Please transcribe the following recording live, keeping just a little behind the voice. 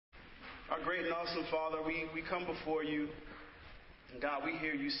Our great and awesome Father, we come before you. And God, we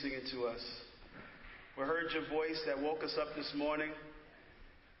hear you singing to us. We heard your voice that woke us up this morning.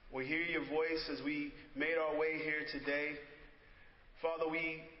 We hear your voice as we made our way here today. Father,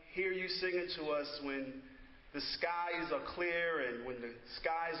 we hear you singing to us when the skies are clear and when the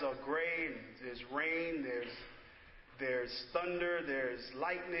skies are gray and there's rain, there's thunder, there's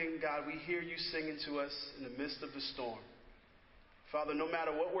lightning. God, we hear you singing to us in the midst of the storm. Father, no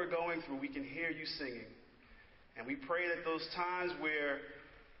matter what we're going through, we can hear you singing. And we pray that those times where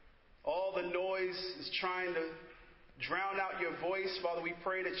all the noise is trying to drown out your voice, Father, we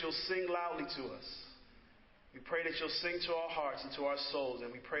pray that you'll sing loudly to us. We pray that you'll sing to our hearts and to our souls,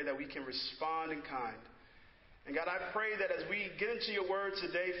 and we pray that we can respond in kind. And God, I pray that as we get into your word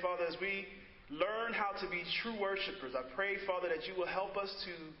today, Father, as we learn how to be true worshipers, I pray, Father, that you will help us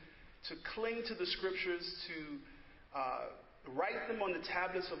to cling to the scriptures, to write them on the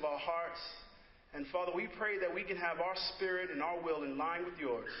tablets of our hearts. And Father, we pray that we can have our spirit and our will in line with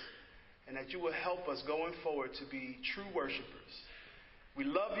yours, and that you will help us going forward to be true worshipers. We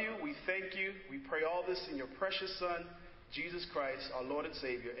love you. We thank you. We pray all this in your precious Son, Jesus Christ, our Lord and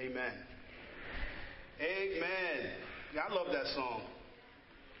Savior. Amen. Amen. Yeah, I love that song.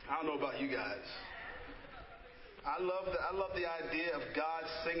 I don't know about you guys. I love the idea of God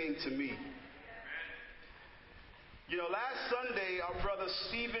singing to me. You know, last Sunday, our brother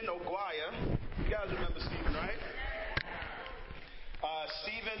Stephen Oguaya, you guys remember Stephen, right?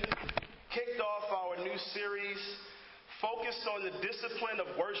 Stephen kicked off our new series focused on the discipline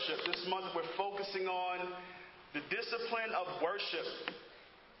of worship. This month we're focusing on the discipline of worship,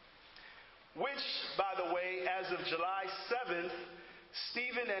 which, by the way, as of July 7th,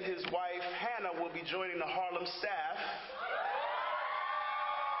 Stephen and his wife Hannah will be joining the Harlem staff.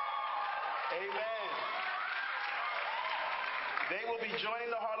 Amen. They will be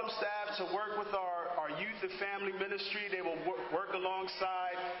joining the Harlem staff to work with our youth and family ministry. They will work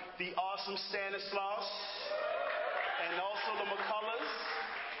alongside the awesome Stanislaus and also the McCullough.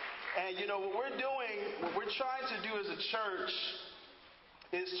 And you know, what we're trying to do as a church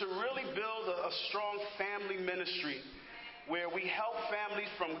is to really build a strong family ministry where we help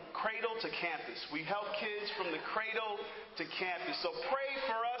families from cradle to campus. We help kids from the cradle to campus. So pray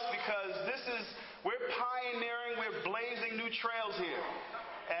for us, because we're pioneering, we're blazing new trails here.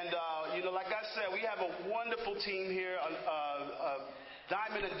 And, like I said, we have a wonderful team here.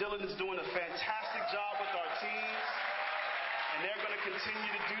 Diamond and Dylan is doing a fantastic job with our teams, and they're going to continue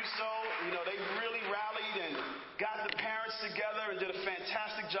to do so. You know, they really rallied and got the parents together and did a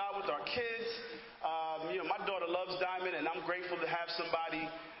fantastic job with our kids. My daughter loves Diamond, and I'm grateful to have somebody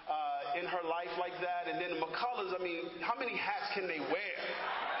in her life like that. And then the McCulloughs, how many hats can they wear?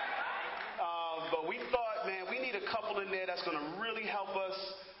 But we thought, man, we need a couple in there that's going to really help us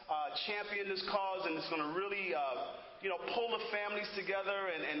champion this cause, and it's going to really, pull the families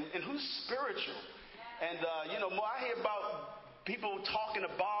together, and who's spiritual. And, I hear about people talking to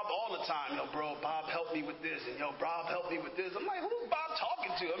Bob all the time. Bro, Bob helped me with this, and Bob helped me with this. I'm like, who's Bob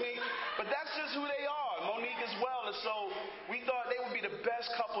talking to? But that's just who they are. Monique as well. And so we thought they would be the best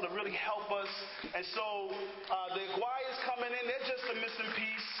couple to really help us. And so the Aguayas coming in, they're just a missing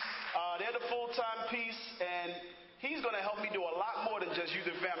piece. They're the full-time piece, and he's going to help me do a lot more than just youth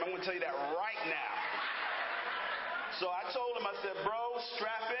and family. I'm going to tell you that right now. So I told him, I said, bro,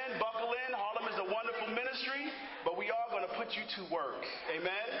 strap in, buckle in. Harlem is a wonderful ministry, but we are going to put you to work.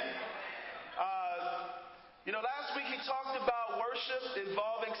 Amen? Last week he talked about worship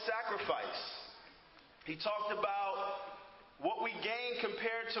involving sacrifice. He talked about what we gain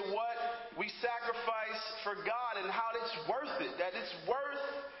compared to what we sacrifice for God, and how it's worth it, that it's worth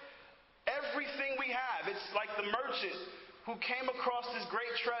everything we have. It's like the merchant who came across this great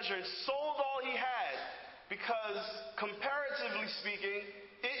treasure and sold all he had, because comparatively speaking,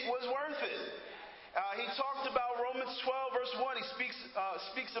 it was worth it. He talked about Romans 12 verse 1. He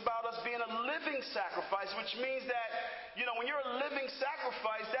speaks about us being a living sacrifice, which means that, when you're a living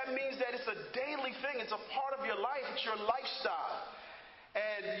sacrifice, that means that it's a daily thing. It's a part of your life. It's your lifestyle.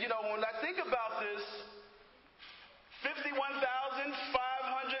 And, when I think about this, $51,511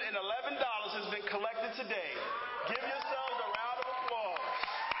 has been collected today. Give yourselves a round of applause.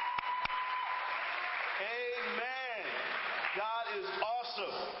 Amen. God is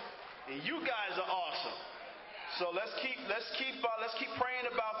awesome, and you guys are awesome. So let's keep praying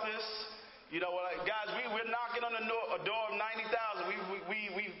about this. Guys, we're knocking on a door of 90,000.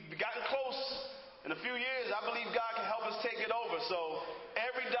 We've gotten close. In a few years, I believe God can help us take it over. So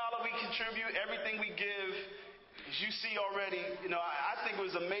every dollar we contribute, everything we give, as you see already, I think it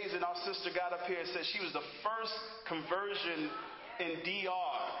was amazing. Our sister got up here and said she was the first conversion in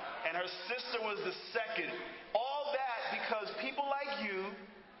DR. and her sister was the second. All that because people like you,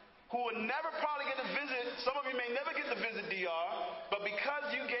 who would never probably get to visit, some of you may never get to visit DR, but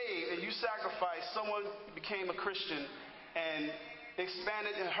because you gave and you sacrificed, someone became a Christian and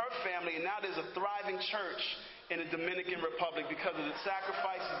expanded in her family, and now there's a thriving church in the Dominican Republic because of the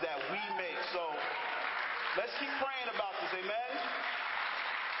sacrifices that we make. So let's keep praying about this, amen?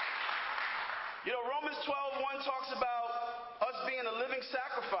 You know, Romans 12:1 talks about us being a living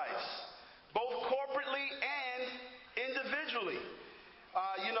sacrifice, both corporately and individually.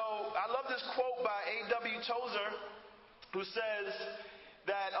 I love this quote by A.W. Tozer, who says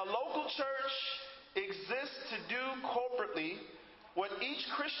that a local church exists to do corporately what each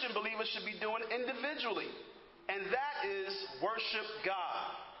Christian believer should be doing individually, and that is worship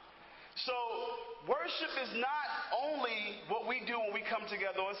God. So worship is not only what we do when we come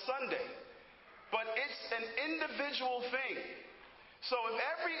together on Sunday, but it's an individual thing. So if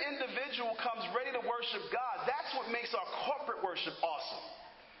every individual comes ready to worship God, that's what makes our corporate worship awesome.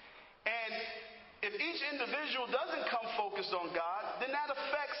 And if each individual doesn't come focused on God, then that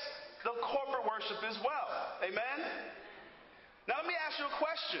affects the corporate worship as well. Amen? Now let me ask you a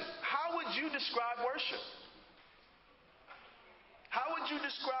question. How would you describe worship? How would you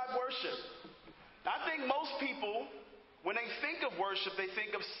describe worship? I think most people, when they think of worship, they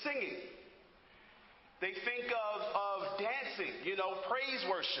think of singing. They think of dancing, praise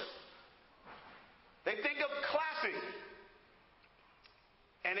worship. They think of clapping.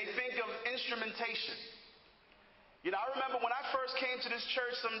 And they think of instrumentation. I remember when I first came to this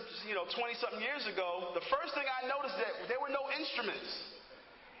church some, 20-something years ago, the first thing I noticed that there were no instruments.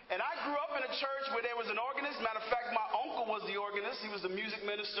 And I grew up in a church where there was an organist. Matter of fact, my uncle was the organist. He was the music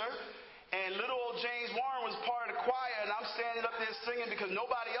minister. And little old James Warren was part of the choir, and I'm standing up there singing because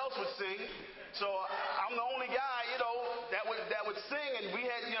nobody else would sing. So I'm the only guy, that would sing. And we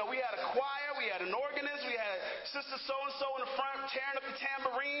had a choir, we had an organist, we had Sister So-and-so in the front tearing up the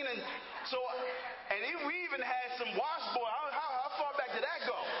tambourine, we even had some washboard. How far back did that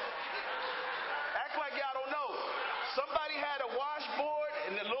go? Act like y'all don't know. Somebody had a washboard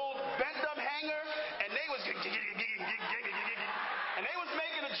and a little bent-up hanger, and they was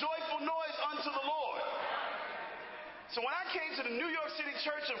making a joyful noise unto the Lord. So when I came to the New York City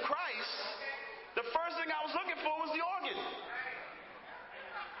Church of Christ, the first thing I was looking for was the organ.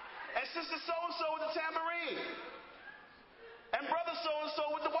 And Sister So-and-so with the tambourine. And Brother So-and-so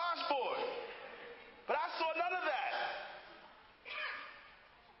with the washboard. But I saw none of that.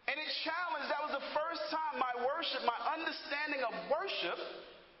 And it challenged, that was the first time my understanding of worship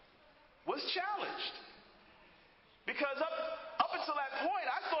was challenged. Because up until that point,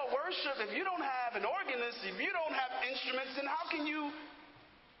 I thought worship, if you don't have an organist, if you don't have instruments, then how can you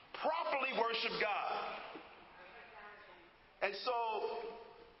properly worship God? And so,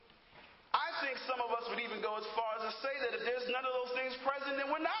 I think some of us would even go as far as to say that if there's none of those things present, then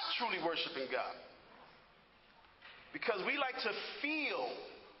we're not truly worshiping God. Because we like to feel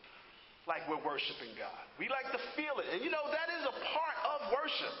like we're worshiping God. We like to feel it. And that is a part of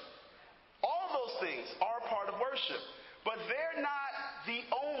worship. All those things are a part of worship. But they're not the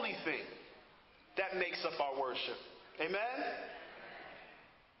only thing that makes up our worship. Amen?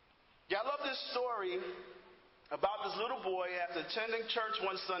 Yeah, I love this story about this little boy after attending church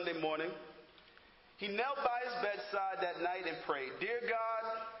one Sunday morning. He knelt by his bedside that night and prayed, "Dear God,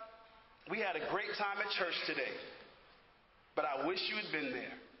 we had a great time at church today, but I wish you had been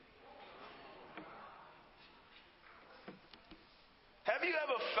there." Have you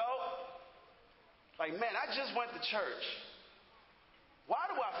ever felt like, man, I just went to church. Why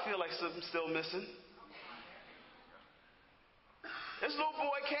do I feel like something's still missing? This little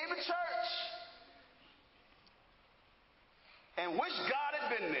boy came to church and wished God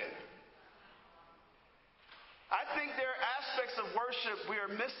had been there. I think there are aspects of worship we are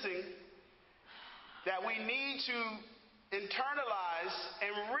missing that we need to internalize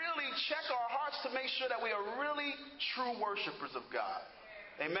and really check our hearts to make sure that we are really true worshipers of God.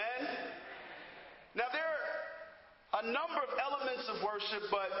 Amen? Now, there are a number of elements of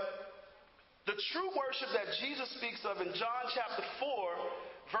worship, but the true worship that Jesus speaks of in John chapter 4,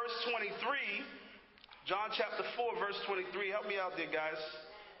 verse 23, John chapter 4, verse 23, help me out there, guys.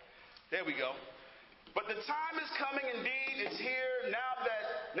 There we go. But the time is coming, indeed, it's here,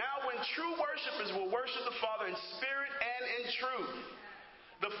 now when true worshipers will worship the Father in spirit and in truth.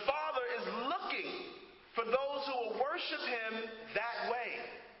 The Father is looking for those who will worship Him that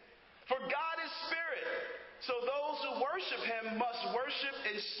way. For God is spirit, so those who worship Him must worship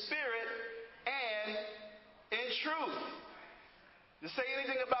in spirit and in truth. Does it say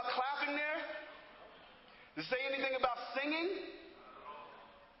anything about clapping there? Does it say anything about singing?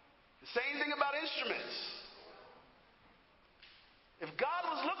 Same thing about instruments. If God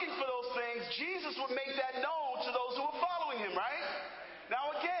was looking for those things, Jesus would make that known to those who were following him, right?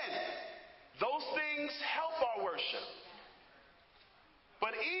 Now again, those things help our worship.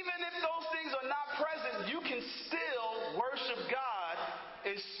 But even if those things are not present, you can still worship God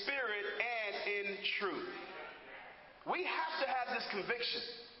in spirit and in truth. We have to have this conviction.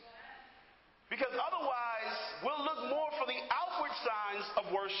 Because otherwise, we'll look more for the outward signs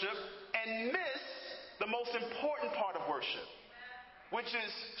of worship and miss the most important part of worship, which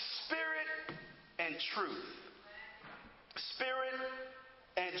is spirit and truth. Spirit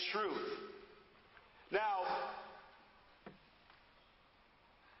and truth. Now,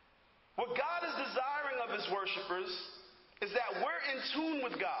 what God is desiring of his worshipers is that we're in tune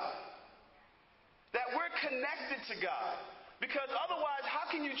with God, that we're connected to God. Because otherwise, how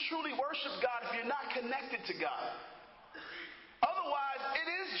can you truly worship God if you're not connected to God? Otherwise, it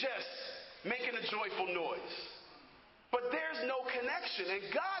is just making a joyful noise. But there's no connection, and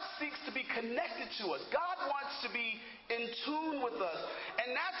God seeks to be connected to us. God wants to be in tune with us.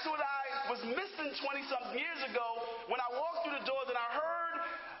 And that's what I was missing 20-something years ago when I walked through the doors and I heard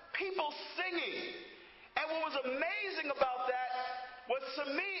people singing. And what was amazing about that was, to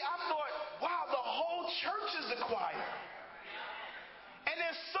me, I thought, wow, the whole church is the choir. And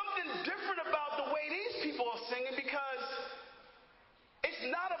there's something different about the way these people are singing, because it's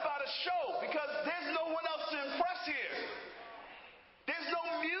not about a show, because there's no one else to impress here. There's no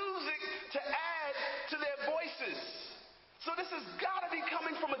music to add to their voices. So this has got to be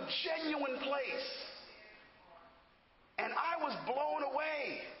coming from a genuine place. And I was blown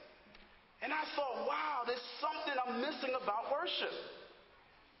away. And I thought, wow, there's something I'm missing about worship.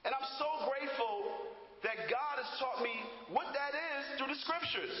 And I'm so grateful that God has taught me what that is through the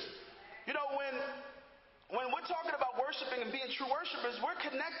scriptures. You know, when we're talking about worshiping and being true worshipers, we're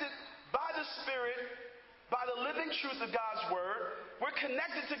connected by the Spirit, by the living truth of God's Word. We're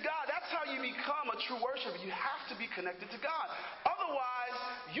connected to God. That's how you become a true worshiper. You have to be connected to God. Otherwise,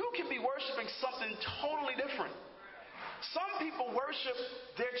 you can be worshiping something totally different. Some people worship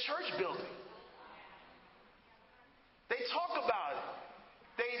their church building. They talk about it.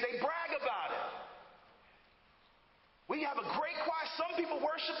 They brag about it. We have a great choir. Some people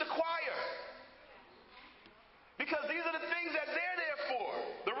worship the choir because these are the things that they're there for.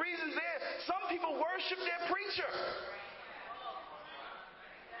 The reasons there. Some people worship their preacher.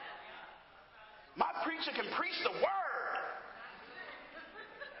 My preacher can preach the word.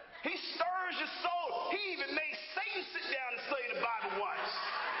 He stirs your soul. He even made Satan sit down and study the Bible once.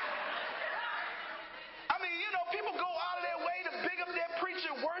 I mean, you know, people go out of their way to big up their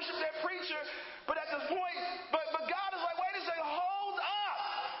preacher, worship their preacher, but at this point, but God is like, wait a second, hold up.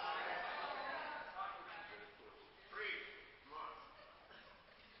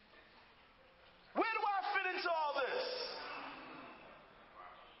 Where do I fit into all this?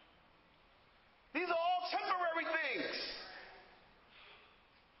 These are all temporary things.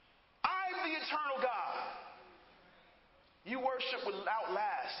 I'm the eternal God. You worship will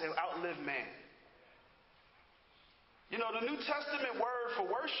outlast and outlive man. You know, the New Testament word for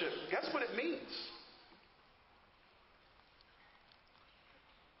worship, guess what it means?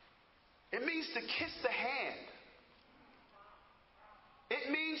 It means to kiss the hand.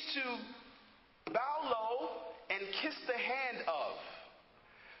 It means to bow low and kiss the hand of.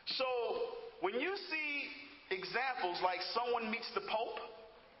 So, when you see examples like someone meets the Pope,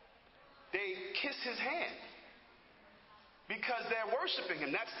 they kiss his hand because they're worshiping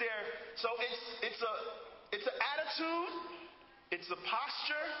him. That's their. So it's an attitude. It's a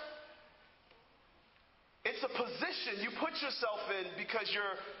posture. It's a position you put yourself in because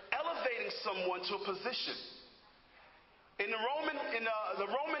you're elevating someone to a position. In the Roman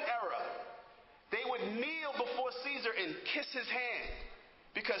era, they would kneel before Caesar and kiss his hand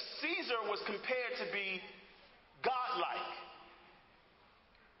because Caesar was compared to be godlike.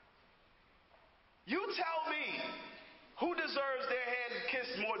 You tell me who deserves their hand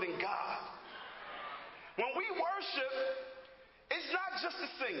kissed more than God? When we worship, it's not just the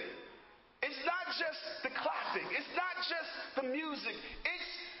singing. It's not just the clapping. It's not just the music.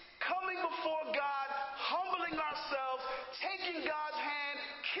 It's coming before God, humbling ourselves, taking God's hand,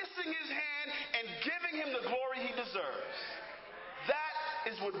 kissing his hand, and giving him the glory he deserves. That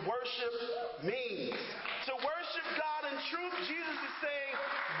is what worship means. To worship God in truth, Jesus is saying,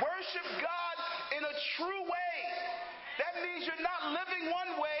 worship God in a true way. That means you're not living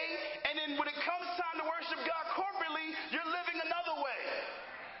one way, and then when it comes time to worship God corporately, you're living another way.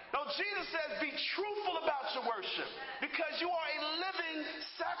 No, Jesus says, be truthful about your worship, because you are a living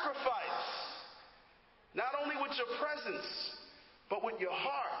sacrifice. Not only with your presence, but with your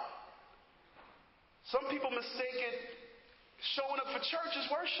heart. Some people mistake it showing up for church as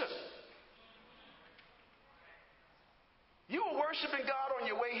worship. You are worshiping God on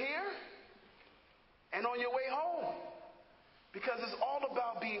your way here and on your way home, because it's all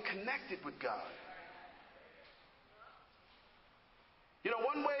about being connected with God. You know,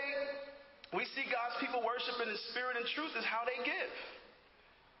 one way we see God's people worship in the spirit and truth is how they give.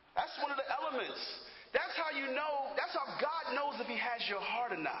 That's one of the elements. That's how you know, that's how God knows if He has your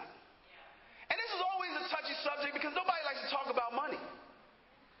heart or not. And this is always a touchy subject because nobody likes to talk about money,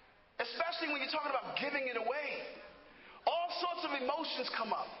 especially when you're talking about giving it away. All sorts of emotions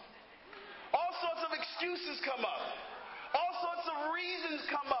come up. All sorts of excuses come up. All sorts of reasons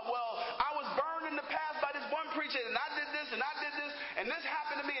come up. Well, I was burned in the past by this one preacher, and I did this, and I did this, and this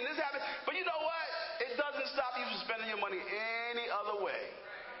happened to me, and this happened. But you know what? It doesn't stop you from spending your money any other way.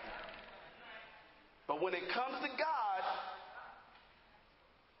 But when it comes to God,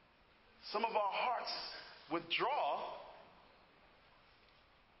 some of our hearts withdraw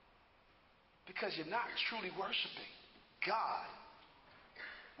because you're not truly worshiping God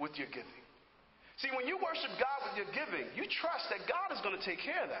with your giving. See, when you worship God with your giving, you trust that God is going to take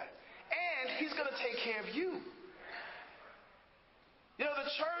care of that. And He's going to take care of you. You know,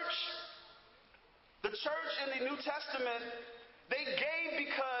 the church in the New Testament, they gave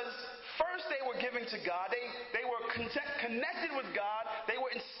because first they were giving to God. They were connected with God. They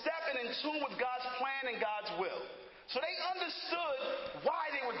were in step and in tune with God's plan and God's will. So they understood why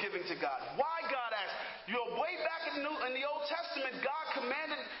they were giving to God, why God asked. You know, way back in the Old Testament, God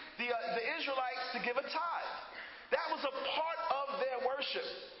commanded the Israelites to give a tithe. That was a part of their worship.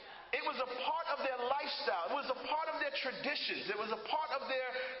 It was a part of their lifestyle. It was a part of their traditions. It was a part of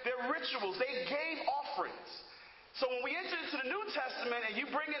their rituals. They gave offerings. So when we enter into the New Testament and you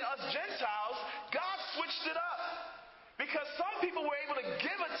bring in us Gentiles, God switched it up. Because some people were able to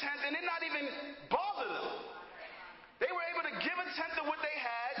give a tenth and it not even bother them. They were able to give a tenth of what they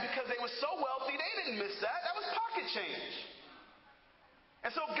had because they were so wealthy, they didn't miss that. That was pocket change.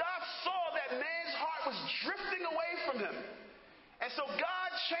 And so God saw that man's heart was drifting away from Him. And so God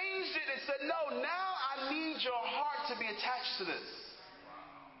changed it and said, no, now I need your heart to be attached to this.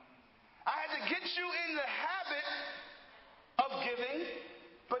 I had to get you in the habit of giving,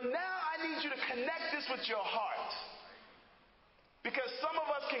 but now I need you to connect this with your heart. Because some of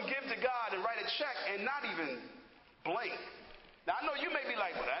us can give to God and write a check and not even blink. Now, I know you may be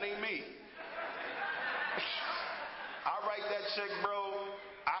like, well, that ain't me. I write that check, bro.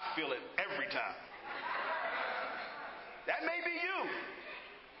 I feel it every time. That may be you.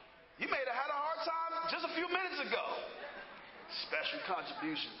 You may have had a hard time just a few minutes ago. Special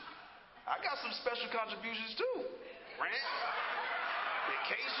contribution. I got some special contributions too. Rent,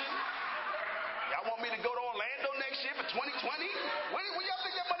 vacation. Y'all want me to go to Orlando next year for 2020? Where y'all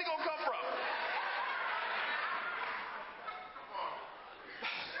think that money gonna come from?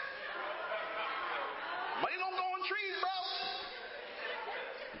 Money don't go on trees, bro.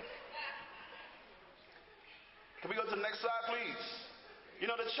 Can we go to the next slide, please? You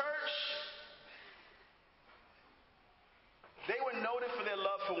know, the church, they were noted for their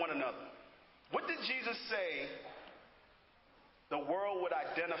love for one another. What did Jesus say the world would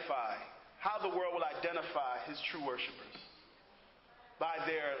identify, how the world will identify His true worshipers? By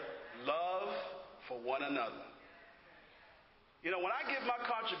their love for one another. You know, when I give my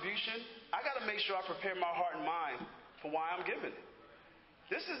contribution, I got to make sure I prepare my heart and mind for why I'm giving it.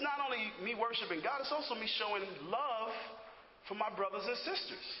 This is not only me worshiping God, it's also me showing love for my brothers and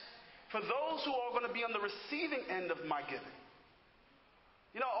sisters, for those who are going to be on the receiving end of my giving.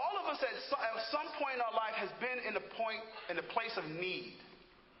 You know, all of us at some point in our life has been in a place of need.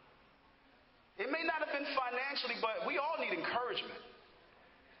 It may not have been financially, but we all need encouragement.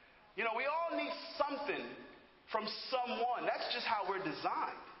 You know, we all need something from someone. That's just how we're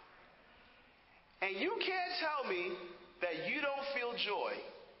designed. And you can't tell me that you don't feel joy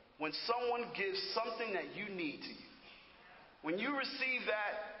when someone gives something that you need to you. When you receive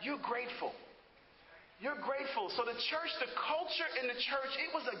that, you're grateful. You're grateful. So the church, the culture in the church, it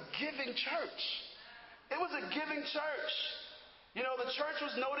was a giving church. It was a giving church. You know, the church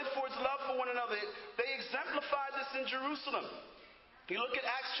was noted for its love for one another. They exemplified this in Jerusalem. You look at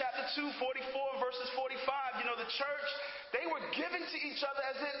Acts chapter 2, 44 verses 45. You know, the church, they were giving to each other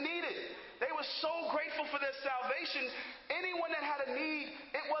as it needed. They were so grateful for their salvation. Anyone that had a need,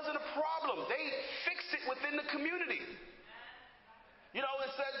 it wasn't a problem. They fixed it within the community. You know,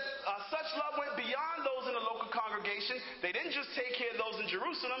 it says such love went beyond those in the local congregation. They didn't just take care of those in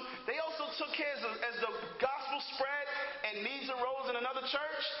Jerusalem. They also took care as the gospel spread and needs arose in another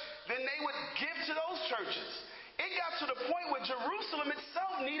church. Then they would give to those churches. It got to the point where Jerusalem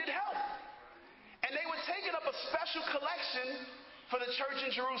itself needed help. And they special collection for the church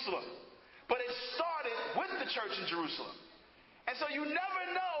in Jerusalem. But it started with the church in Jerusalem. And so you never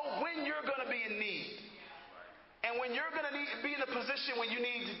know when you're going to be in need. And when you're going to be in a position where you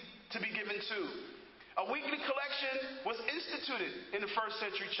need to be given to. A weekly collection was instituted in the first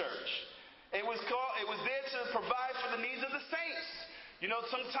century church. It was there to provide for the needs of the saints. You know,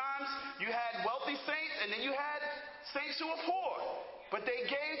 sometimes you had wealthy saints and then you had saints who were poor. But they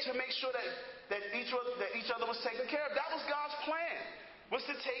gave to make sure that each other was taken care of. That was God's plan, was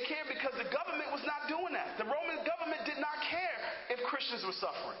to take care, because the government was not doing that. The Roman government did not care if Christians were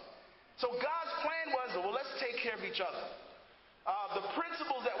suffering. So God's plan was, well, let's take care of each other. The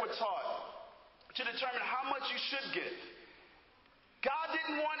principles that were taught to determine how much you should give. God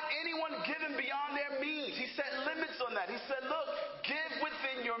didn't want anyone giving beyond their means. He set limits on that. He said, look, give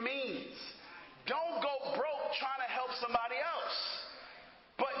within your means. Don't go broke trying to help somebody else.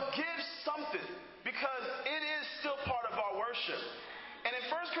 But give something, because it is still part of our worship. And in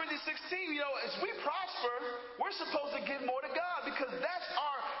 1 Corinthians 16, as we prosper, we're supposed to give more to God, because that's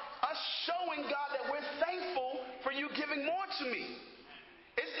us showing God that we're thankful for you giving more to me.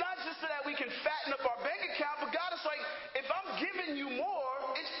 It's not just so that we can fatten up our bank account, but God is like, if I'm giving you more,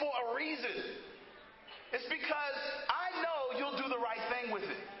 it's for a reason. It's because I know you'll do the right thing with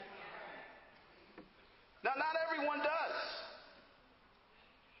it. Now, not everyone does.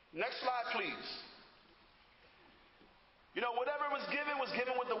 Next slide, please. Whatever was given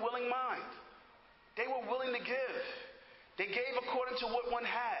with a willing mind. They were willing to give. They gave according to what one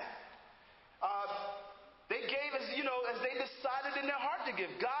had. They gave as they decided in their heart to give.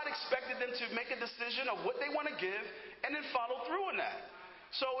 God expected them to make a decision of what they want to give and then follow through on that.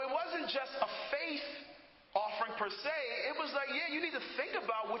 So it wasn't just a faith offering per se. It was like, you need to think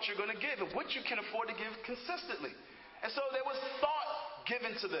about what you're going to give and what you can afford to give consistently. And so there was thought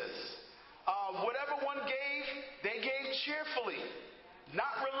given to this. Whatever one gave, they gave cheerfully,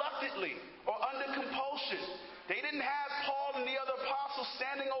 not reluctantly or under compulsion. They didn't have Paul and the other apostles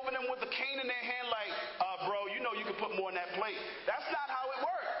standing over them with a cane in their hand like, bro, you can put more on that plate. That's not how it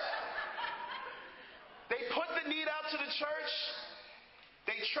worked. They put the need out to the church.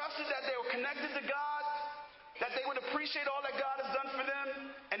 They trusted that they were connected to God, that they would appreciate all that God has done for them,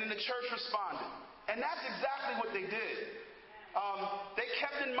 and then the church responded. And that's exactly what they did. They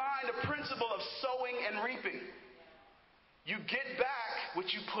kept in mind the principle of sowing and reaping. You get back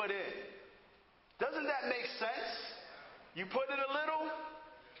what you put in. Doesn't that make sense? You put in a little,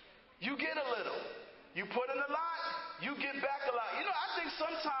 you get a little. You put in a lot, you get back a lot. I think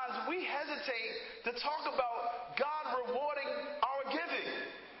sometimes we hesitate to talk about God rewarding our giving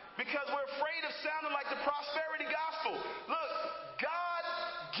because we're afraid of sounding like the prosperity gospel. Look, God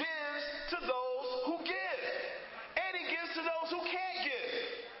gives to those who give, and He gives to those who can't give.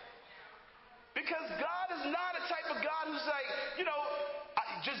 Because God is not a type of God who's like,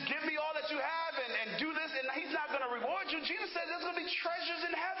 just give me all that you have and do this, and He's not going to reward you. Jesus said there's going to be treasures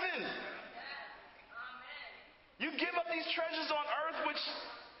in heaven. You give up these treasures on earth, which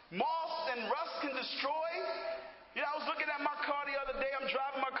moth and rust can destroy. I was looking at my car the other day. I'm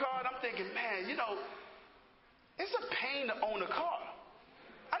driving my car, and I'm thinking, man, it's a pain to own a car.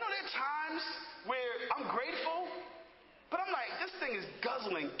 I know there are times where I'm grateful, but I'm like, this thing is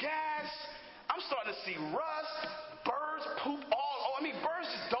guzzling gas. I'm starting to see rust, birds poop birds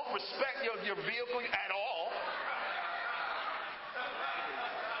just don't respect your vehicle at all.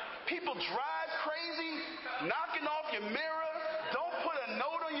 People drive crazy, knocking off your mirror. Don't put a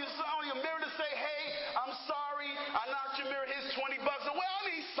note on your mirror to say, hey, I'm sorry, I knocked your mirror, here's $20. Well, I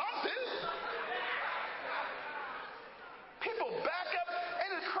need something. People back up, and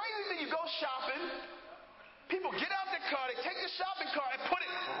the crazy thing, you go shopping, people get out their car, they take the shopping cart and put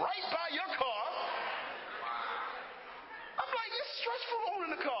it right by your car. I'm like, it's stressful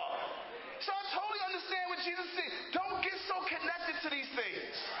owning a car. So I totally understand what Jesus said. Don't get so connected to these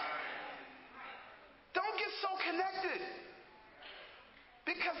things. Don't get so connected.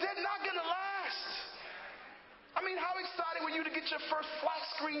 Because they're not going to last. How excited were you to get your first flat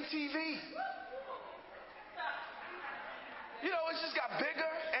screen TV? It just got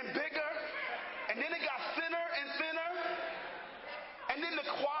bigger and bigger. And then it got thinner and thinner. And then the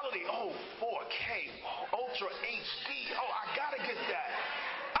quality, 4K, Ultra HD. I gotta get that.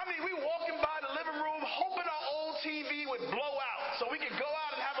 We walking by the living room hoping our old TV would blow out so we could go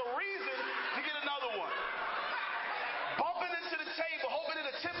out and have a reason to get another one. Bumping into the table, hoping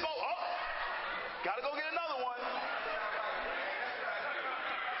it'll tip over. Gotta go get another one.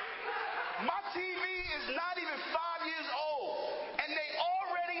 My TV is not even 5 years old, and they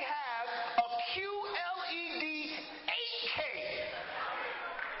already have a QLED 8K.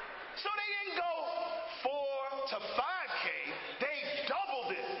 So they didn't go 4 to 5K, they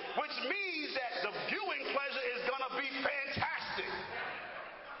doubled it, which means that the viewing pleasure is going to be fantastic.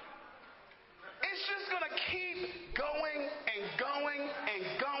 It's just going to keep going and going and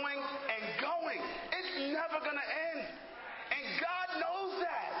going and going. It's never going to end. And God knows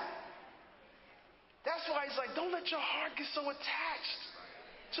that. That's why he's like, don't let your heart get so attached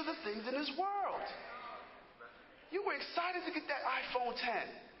to the things in this world. You were excited to get that iPhone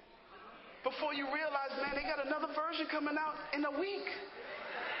 10 before you realized, man, they got another version coming out in a week.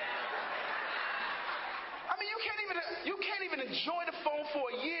 I mean, you can't even enjoy the phone for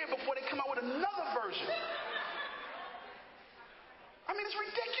a year before they come out with another version. I mean, it's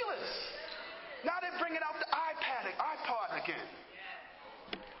ridiculous. Now they're bringing out the iPod again.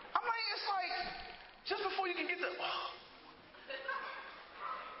 I'm like, it's like, just before you can get the...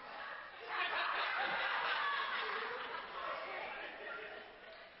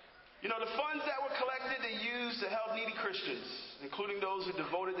 You know, the funds that were collected they used to help needy Christians, including those who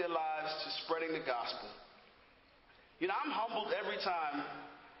devoted their lives to spreading the gospel. You know, I'm humbled every time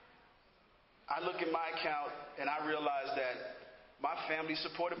I look at my account and I realize that my family's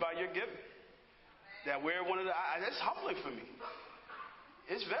supported by your giving. That we're one of the... It's humbling for me.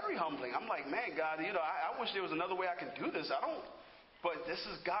 It's very humbling. I'm like, man, God, you know, I wish there was another way I could do this. But this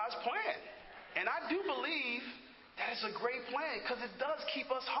is God's plan. And I do believe that it's a great plan because it does keep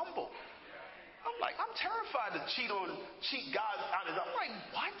us humble. I'm like, I'm terrified to cheat God out of it. I'm like,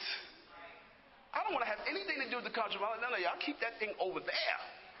 what? I don't want to have anything to do with the country. I'm like, no, y'all keep that thing over there.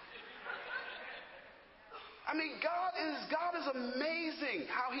 I mean, God is amazing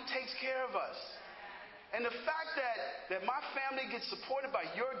how he takes care of us. And the fact that my family gets supported by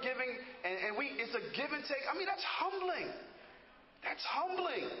your giving and it's a give and take, I mean, that's humbling. That's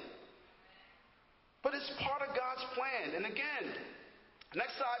humbling. But it's part of God's plan. And again,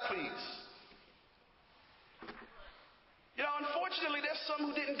 next slide, please. You know, unfortunately, there's some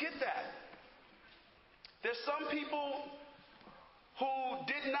who didn't get that. There's some people who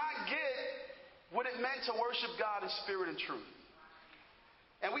did not get what it meant to worship God in spirit and truth.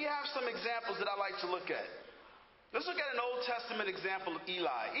 And we have some examples that I like to look at. Let's look at an Old Testament example of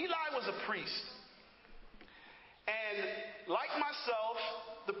Eli. Eli was a priest. And like myself,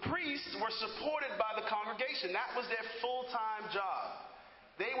 the priests were supported by the congregation. That was their full-time job.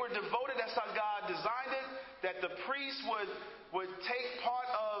 They were devoted. That's how God designed it, that the priest would take part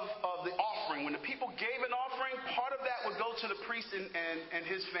of the offering. When the people gave an offering, part of that would go to the priest and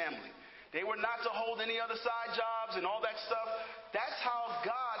his family. They were not to hold any other side jobs and all that stuff. That's how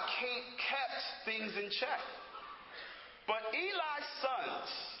God kept things in check. But Eli's sons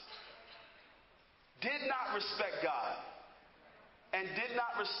did not respect God and did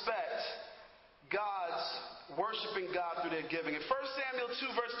not respect God's worshiping God through their giving. In 1 Samuel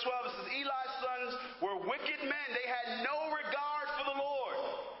 2 verse 12 it says, Eli's sons were wicked men. They had no regard for the Lord.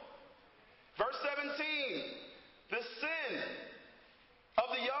 Verse 17, the sin of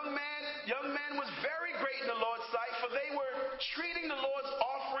the young man was very great in the Lord's sight, for they were treating the Lord's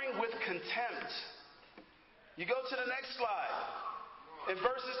offering with contempt. You go to the next slide. In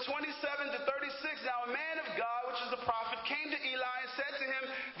verses 27 to 36, now a man of God, which is the prophet, came to Eli and said to him,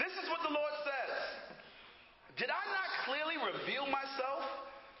 this is what the Lord says. Did I not clearly reveal myself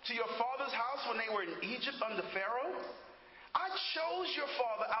to your father's house when they were in Egypt under Pharaoh? I chose your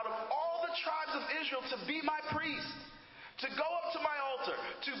father out of all the tribes of Israel to be my priest, to go up to my altar,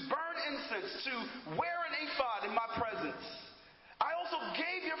 to burn incense, to wear an ephod in my presence. I also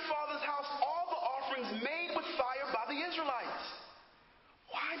gave your father's house all the offerings made with fire by the Israelites.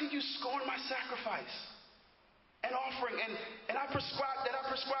 Why do you scorn my sacrifice and offering and I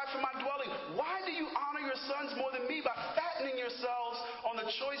prescribe for my dwelling? Why do you honor your sons more than me by fattening yourselves on the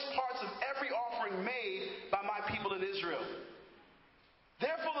choice parts of every offering made by my people in Israel?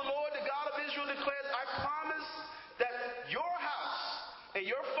 Therefore the Lord, the God of Israel, declares, I promise that your house and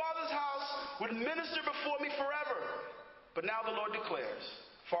your father's house would minister before me forever. But now the Lord declares,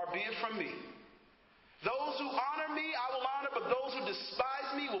 far be it from me. Those who honor me I will honor, but those who despise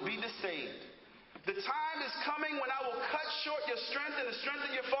me will be disdained. The time is coming when I will cut short your strength and the strength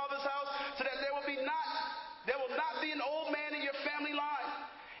of your father's house, so that there will not be an old man in your family line,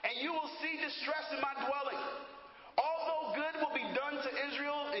 and you will see distress in my dwelling. Although good will be done to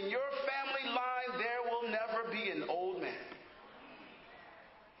Israel in your family line, there will never be an old man.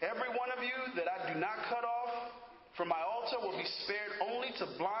 Every one of you that I do not cut off from my altar will be spared only to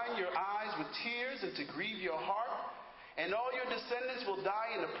blind your eyes with tears and to grieve your heart, and all your descendants will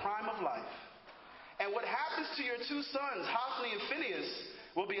die in the prime of life. And what happens to your two sons, Hophni and Phinehas,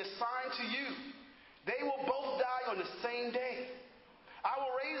 will be a sign to you. They will both die on the same day. I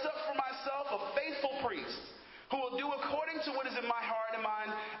will raise up for myself a faithful priest will do according to what is in my heart and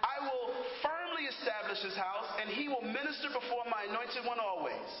mind. I will firmly establish his house, and he will minister before my anointed one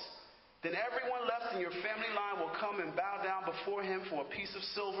always. Then everyone left in your family line will come and bow down before him for a piece of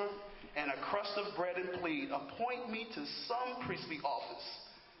silver and a crust of bread and plead, appoint me to some priestly office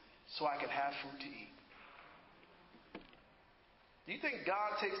so I can have food to eat. Do you think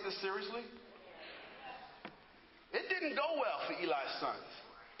God takes this seriously? It didn't go well for Eli's sons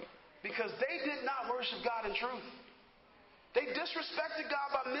because they did not worship God in truth. They disrespected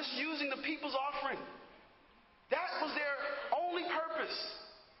God by misusing the people's offering. That was their only purpose,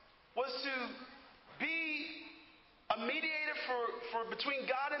 was to be a mediator for between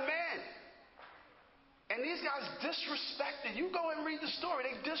God and man. And these guys disrespected. You go and read the story.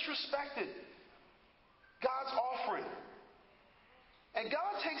 They disrespected God's offering. And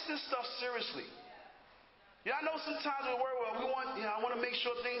God takes this stuff seriously. Yeah, I know sometimes we worry, I want to make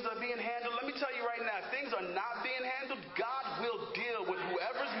sure things are being handled. Let me tell you right now, if things are not being handled, God will deal with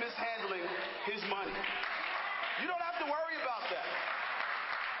whoever's mishandling his money. You don't have to worry about that.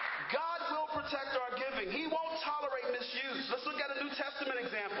 God will protect our giving. He won't tolerate misuse. Let's look at a New Testament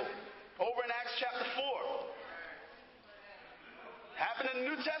example over in Acts chapter 4. Happened in the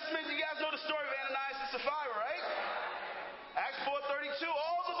New Testament. You guys know the story of Ananias and Sapphira, right? Acts 4:32.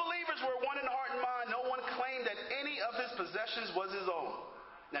 All the believers were one in heart and mind. No one claimed that any of his possessions was his own.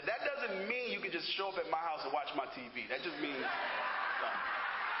 Now that doesn't mean you can just show up at my house and watch my TV. That just means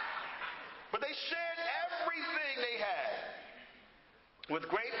but they shared everything they had. With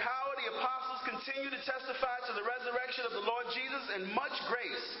great power, the apostles continued to testify to the resurrection of the Lord Jesus, and much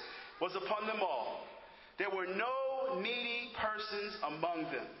grace was upon them all. There were no needy persons among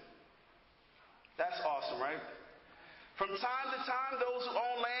them. That's awesome, right? From time to time, those who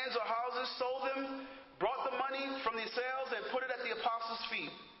owned lands or houses sold them, brought the money from the sales, and put it at the apostles'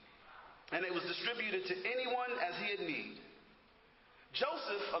 feet. And it was distributed to anyone as he had need.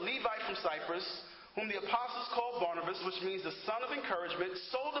 Joseph, a Levite from Cyprus, whom the apostles called Barnabas, which means the son of encouragement,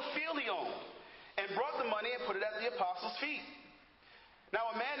 sold a field he owned and brought the money and put it at the apostles' feet.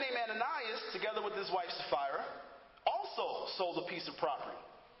 Now a man named Ananias, together with his wife Sapphira, also sold a piece of property.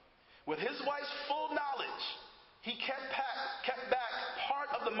 With his wife's full knowledge, he kept back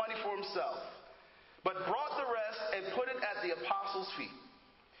part of the money for himself, but brought the rest and put it at the apostles' feet.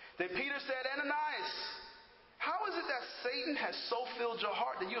 Then Peter said, Ananias, how is it that Satan has so filled your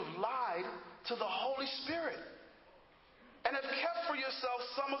heart that you have lied to the Holy Spirit and have kept for yourself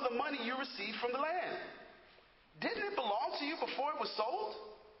some of the money you received from the land? Didn't it belong to you before it was sold?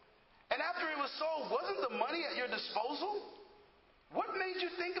 And after it was sold, wasn't the money at your disposal? What made you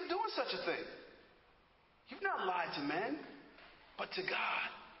think of doing such a thing? You've not lied to men, but to God.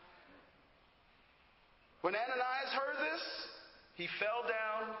 When Ananias heard this, he fell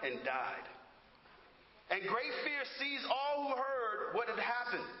down and died. And great fear seized all who heard what had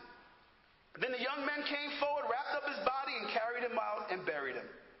happened. Then the young men came forward, wrapped up his body, and carried him out and buried him.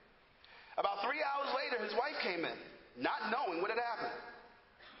 About 3 hours later, his wife came in, not knowing what had happened.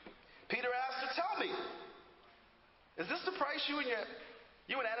 Peter asked her, tell me, is this the price you and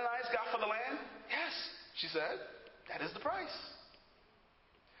Ananias got for the land? Yes, she said, that is the price.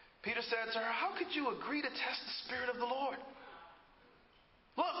 Peter said to her, how could you agree to test the Spirit of the Lord?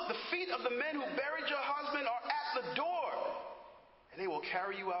 Look, the feet of the men who buried your husband are at the door, and they will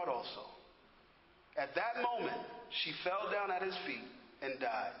carry you out also. At that moment, she fell down at his feet and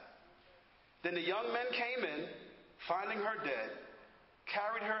died. Then the young men came in, finding her dead,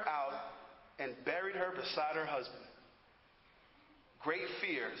 carried her out, and buried her beside her husband. Great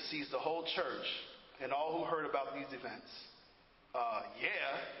fear seized the whole church and all who heard about these events.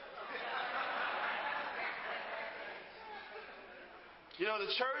 You know,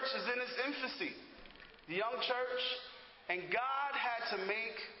 the church is in its infancy, the young church, and God had to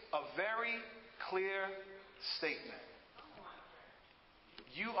make a very clear statement.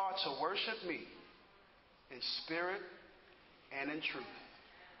 You are to worship me in spirit and in truth.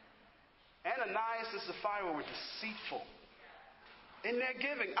 Ananias and Sapphira were deceitful in their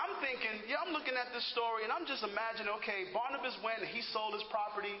giving. I'm looking at this story and I'm just imagining, okay, Barnabas went and he sold his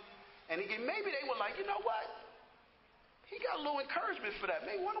property and maybe they were like, you know what? He got a little encouragement for that.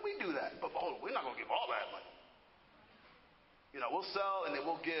 Maybe why don't we do that? But we're not going to give all that money. You know, we'll sell and then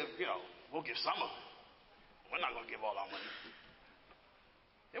we'll give some of it. We're not going to give all our money.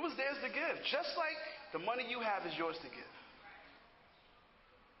 It was theirs to give. Just like the money you have is yours to give.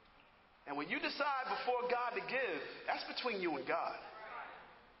 And when you decide before God to give, that's between you and God.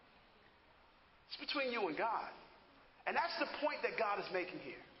 It's between you and God. And that's the point that God is making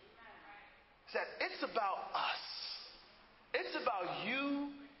here. It's that it's about us. It's about you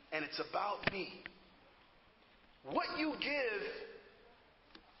and it's about me. what you give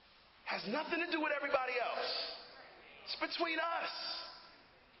has nothing to do with everybody else. It's between us.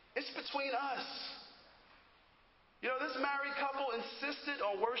 It's between us. You know, this married couple insisted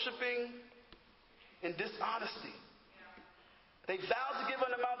on worshiping in dishonesty. They vowed to give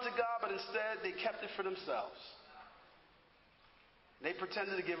an amount to God, but instead they kept it for themselves. They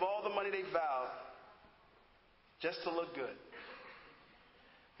pretended to give all the money they vowed just to look good.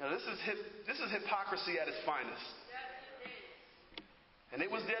 Now, this is hypocrisy at its finest. And it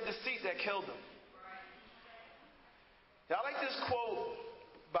was their deceit that killed them. Now, I like this quote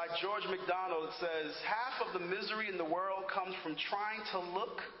by George MacDonald. It says, "Half of the misery in the world comes from trying to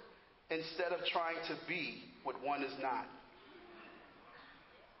look instead of trying to be what one is not."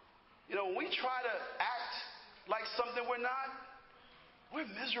 You know, when we try to act like something we're not, we're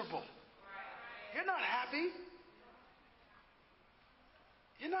miserable. You're not happy.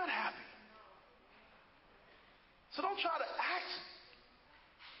 You're not happy. So don't try to act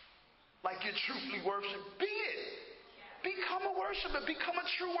like you're truly worshiping. Be it. Become a worshiper. Become a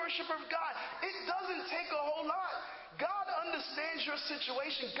true worshiper of God. It doesn't take a whole lot. God understands your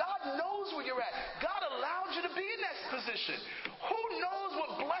situation. God knows where you're at. God allowed you to be in that position. Who knows what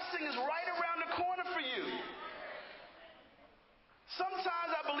blessing is right around the corner for you? Sometimes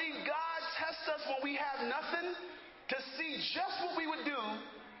I believe God tests us when we have nothing to see just what we would do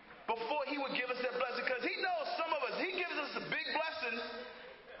before He would give us that blessing. Because He knows some of us, He gives us a big blessing,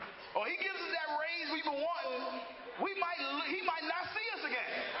 or He gives us that raise we've been wanting, He might not see us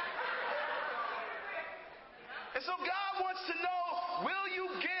again. And so God wants to know, will you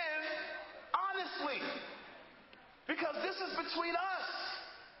give honestly? Because this is between us.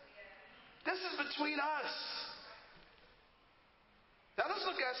 This is between us. Now let's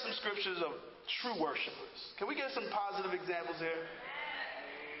look at some scriptures of true worshipers. Can we get some positive examples here?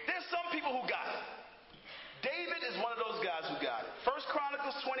 There's some people who got it. David is one of those guys who got it. 1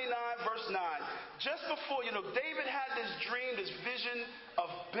 Chronicles 29, verse 9. Just before, David had this dream, this vision of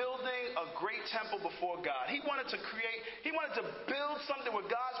building a great temple before God. He wanted to build something with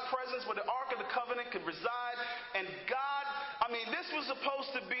God's presence, where the Ark of the Covenant could reside. And God, this was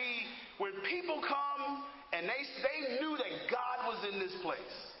supposed to be when people come and they knew that God was in this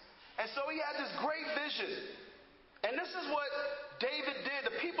place. And so he had this great vision. And this is what David did.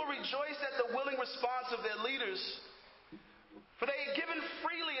 The people rejoiced at the willing response of their leaders. For they had given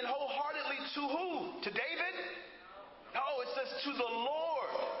freely and wholeheartedly to who? To David? No, it says to the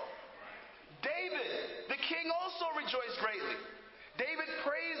Lord. David, the king, also rejoiced greatly. David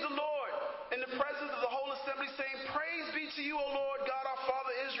praised the Lord in the presence of the whole assembly, saying, "Praise be to you, O Lord, God our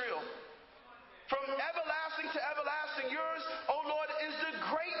Father Israel. From everlasting to everlasting, yours, O Lord, is the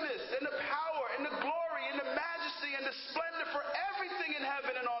greatness and the power and the glory and the majesty and the splendor, for everything in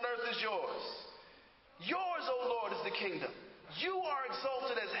heaven and on earth is yours. Yours, O Lord, is the kingdom. You are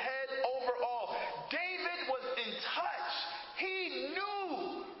exalted as head over all." David was in touch. He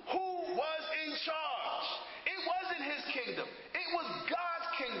knew who was in charge. It wasn't his kingdom. It was God's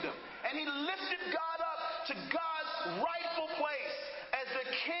kingdom. And he lifted God up to God's rightful place as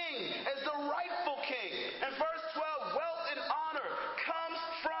the king, as the rightful king. And verse 12, wealth and honor comes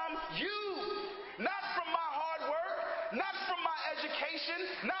from you. Not from my hard work, not from my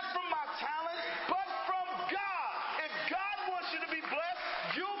education, not from my talent, but from God. If God wants you to be blessed,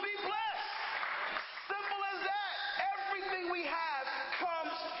 you'll be blessed. Simple as that. Everything we have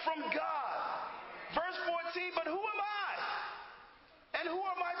comes from God. Verse 14, but who am I? And who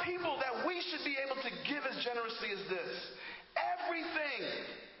are my people that we should be able to give as generously as this? Everything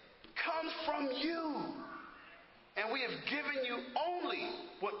comes from you. And we have given you only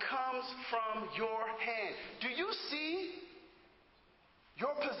what comes from your hand. Do you see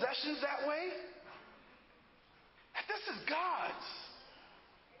your possessions that way? This is God's.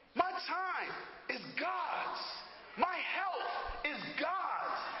 My time is God's. My health is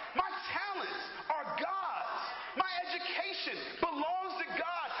God's. My talents are God's. My education belongs to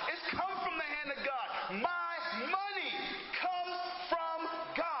God. It's come from the hand of God. My money comes from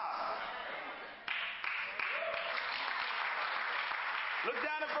God. Look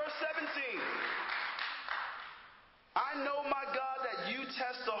down at verse 17. I know, my God, that you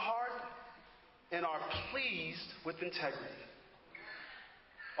test the heart and are pleased with integrity.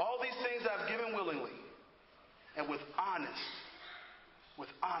 All these things I've given willingly and with honest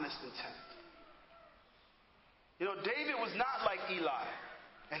intent. David was not like Eli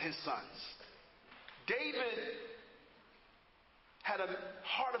and his sons. David had a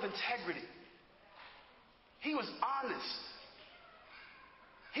heart of integrity. He was honest.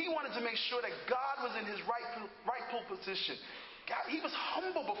 He wanted to make sure that God was in his rightful position. He was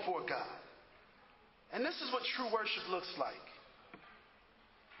humble before God. And this is what true worship looks like.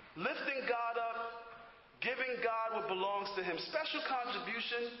 Lifting God up, giving God what belongs to Him. Special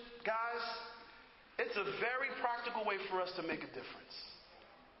contribution, guys, it's a very practical way for us to make a difference.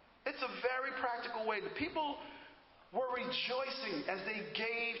 It's a very practical way. The people were rejoicing as they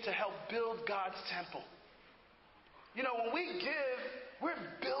gave to help build God's temple. You know, when we give, we're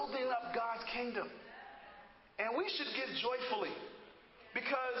building up God's kingdom. And we should give joyfully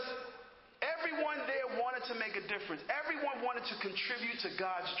because everyone there wanted to make a difference. Everyone wanted to contribute to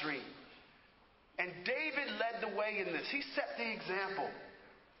God's dream. And David led the way in this. He set the example.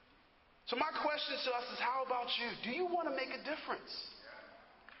 So my question to us is, how about you? Do you want to make a difference?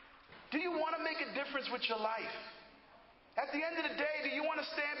 Do you want to make a difference with your life? At the end of the day, do you want to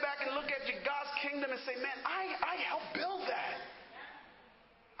stand back and look at your God's kingdom and say, man, I helped build that.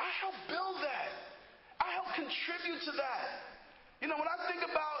 I helped build that. I helped contribute to that. You know, when I think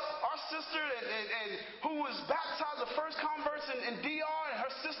about our sister and who was baptized the first converts in DR and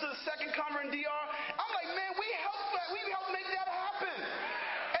her sister the second convert in DR, I'm like, man, we helped make that happen.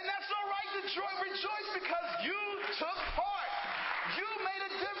 And that's all right to rejoice because you took part. You made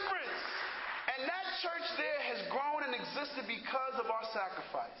a difference. And that church there has grown and existed because of our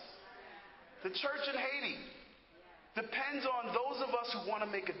sacrifice. The church in Haiti depends on those of us who want to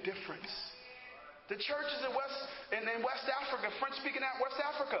make a difference. The churches in West Africa, French-speaking West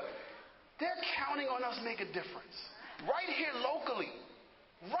Africa, they're counting on us to make a difference. Right here locally,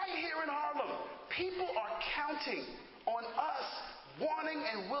 right here in Harlem, people are counting on us wanting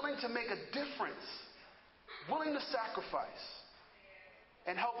and willing to make a difference, willing to sacrifice,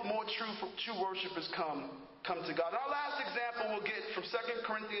 and help more true worshipers come to God. Our last example we'll get from 2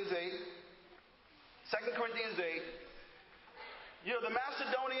 Corinthians 8. 2 Corinthians 8. You know, the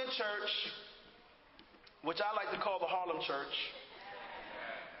Macedonian church, which I like to call the Harlem church.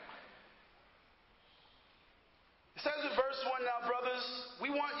 It says in verse 1, now brothers, we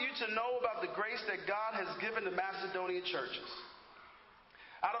want you to know about the grace that God has given the Macedonian churches.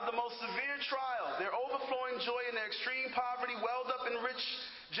 Out of the most severe trial, their overflowing joy and their extreme poverty welled up in rich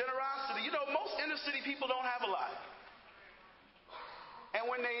generosity. You know, most inner city people don't have a lot. And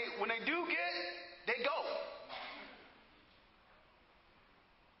when they do get, they go.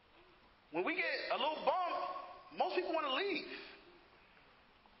 When we get a little bump, most people want to leave.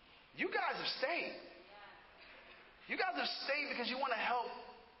 You guys have stayed. You guys have stayed because you want to help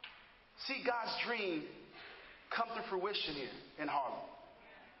see God's dream come to fruition here in Harlem.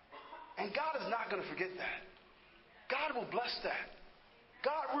 And God is not going to forget that. God will bless that.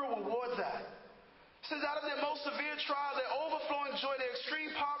 God will reward that. It says, out of their most severe trial, their overflowing joy, their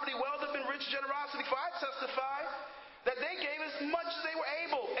extreme poverty, welled up in rich generosity. For I testify that they gave as much as they were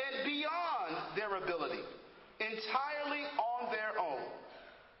able and beyond their ability, entirely on their own.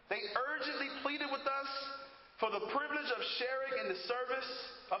 They urgently pleaded with us for the privilege of sharing in the service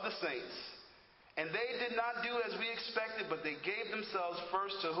of the saints. And they did not do as we expected, but they gave themselves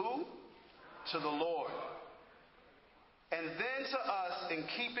first to who? To the Lord. And then to us in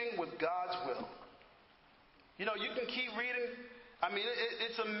keeping with God's will. You know, you can keep reading. I mean,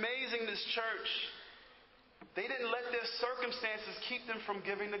 it's amazing, this church. They didn't let their circumstances keep them from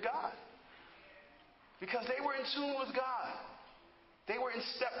giving to God. Because they were in tune with God. They were in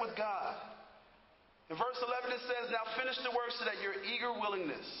step with God. In verse 11 it says, now finish the work so that your eager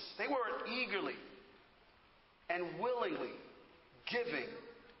willingness. They were eagerly and willingly giving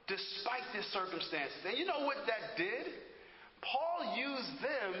despite their circumstances. And you know what that did? Paul used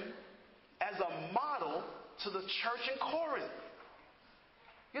them as a model to the church in Corinth.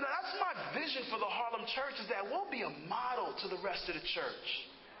 You know, that's my vision for the Harlem church, is that we'll be a model to the rest of the church.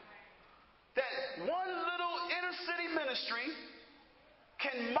 That one little inner city ministry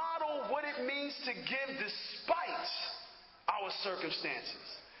can model what it means to give despite our circumstances,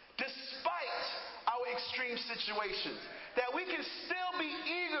 despite our extreme situations. That we can still be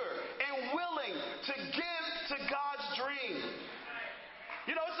eager and willing to give to God's dream.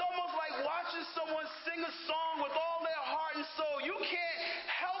 You know, it's almost like watching someone sing a song with all their heart and soul. You can't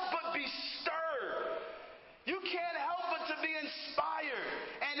help but be stirred. You can't help but to be inspired.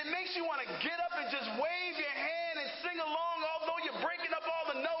 And it makes you want to get up and just wave your hand and sing along, although you're breaking up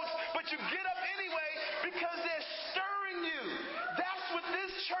all the notes. But you get up anyway because they're stirring you. That's what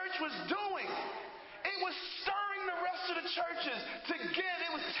this church was doing. It was stirring the rest of the churches to give.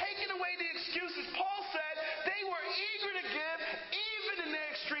 It was taking away the excuses. Paul said they were eager to give even in their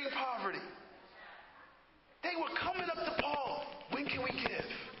extreme poverty. They were coming up to Paul. When can we give?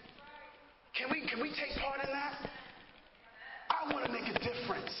 Can we take part in that? I want to make a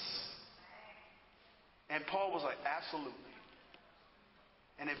difference. And Paul was like, absolutely.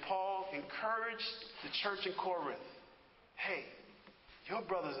 And then Paul encouraged the church in Corinth. Hey, your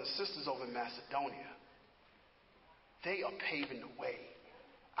brothers and sisters over in Macedonia, they are paving the way.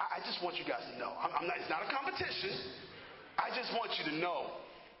 I just want you guys to know. It's not a competition. I just want you to know,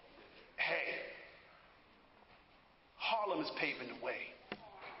 hey, Harlem is paving the way.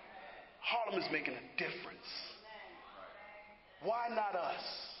 Harlem is making a difference. Why not us?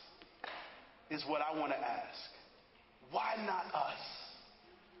 Is what I want to ask. Why not us?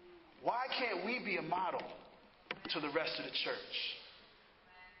 Why can't we be a model to the rest of the church?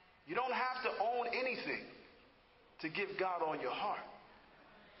 You don't have to own anything to give God all your heart.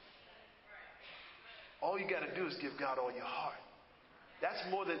 All you got to do is give God all your heart. That's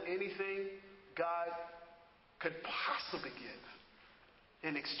more than anything God could possibly give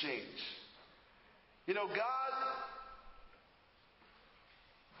in exchange. You know, God's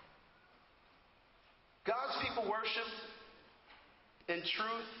people worshiped in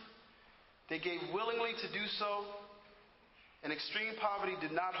truth. They gave willingly to do so. And extreme poverty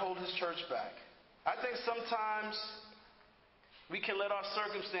did not hold his church back. I think sometimes we can let our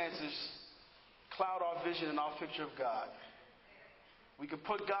circumstances cloud our vision and our picture of God. We can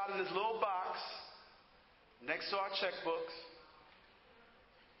put God in this little box next to our checkbooks.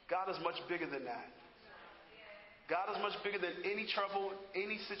 God is much bigger than that. God is much bigger than any trouble,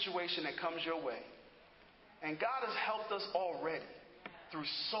 any situation that comes your way. And God has helped us already through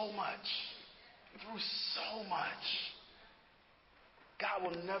so much. Through so much. God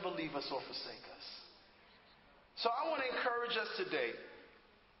will never leave us or forsake us. So I want to encourage us today.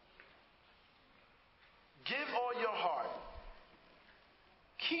 Give all your heart.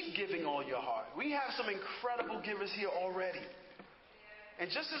 Keep giving all your heart. We have some incredible givers here already.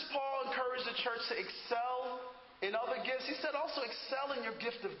 And just as Paul encouraged the church to excel in other gifts, he said also excel in your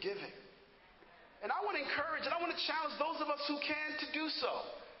gift of giving. And I want to encourage and I want to challenge those of us who can to do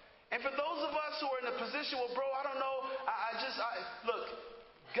so. And for those of us who are in a position where, bro, I don't know, look,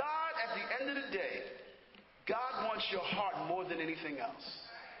 God, at the end of the day, God wants your heart more than anything else.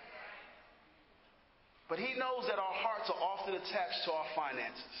 But he knows that our hearts are often attached to our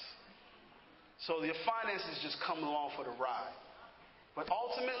finances. So your finances just come along for the ride. But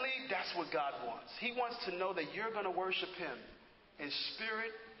ultimately, that's what God wants. He wants to know that you're going to worship him in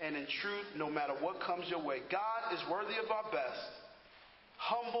spirit and in truth, no matter what comes your way. God is worthy of our best,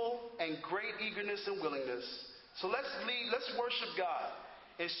 humble and great eagerness and willingness. So let's worship God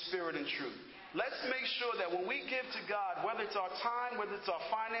in spirit and truth. Let's make sure that when we give to God, whether it's our time, whether it's our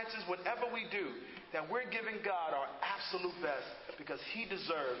finances, whatever we do, that we're giving God our absolute best because he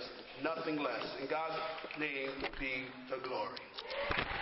deserves nothing less. In God's name be the glory.